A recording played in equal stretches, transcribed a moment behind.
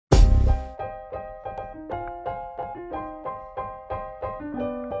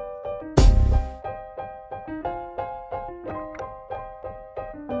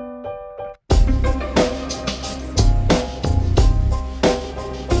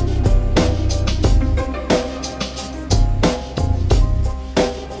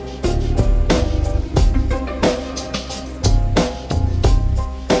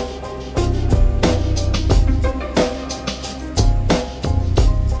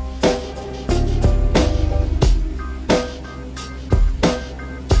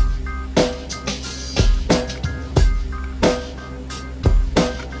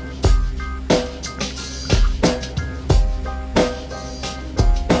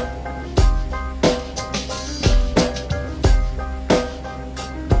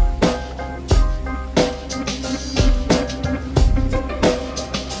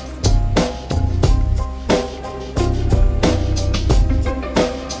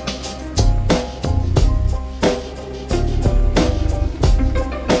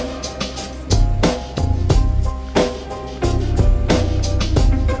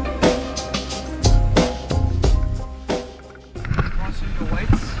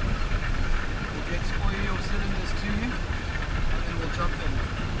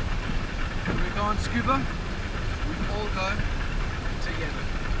on scuba, we all go together.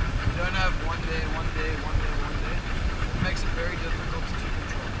 We don't have one day, one day, one day, one day. It makes it very difficult to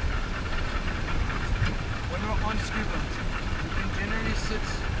control. When we're on scuba, we can generally sit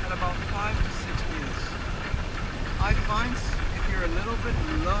at about 5 to 6 meters. I find if you're a little bit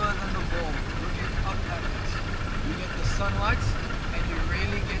lower than the ball, looking up at it, you get the sunlight and you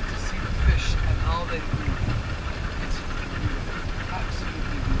really get to see the fish and how they breathe. It's beautiful,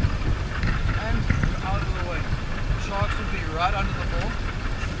 absolutely beautiful. And you're out of the way. Sharks will be right under the ball.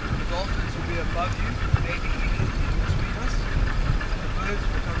 The dolphins will be above you, maybe even in between us. And the birds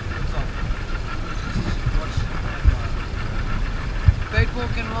will come to the top. Just watch and admire. Baitball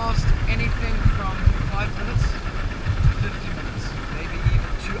can last anything from 5 minutes to 50 minutes, maybe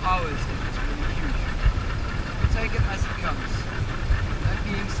even 2 hours if it's really huge. We take it as it comes.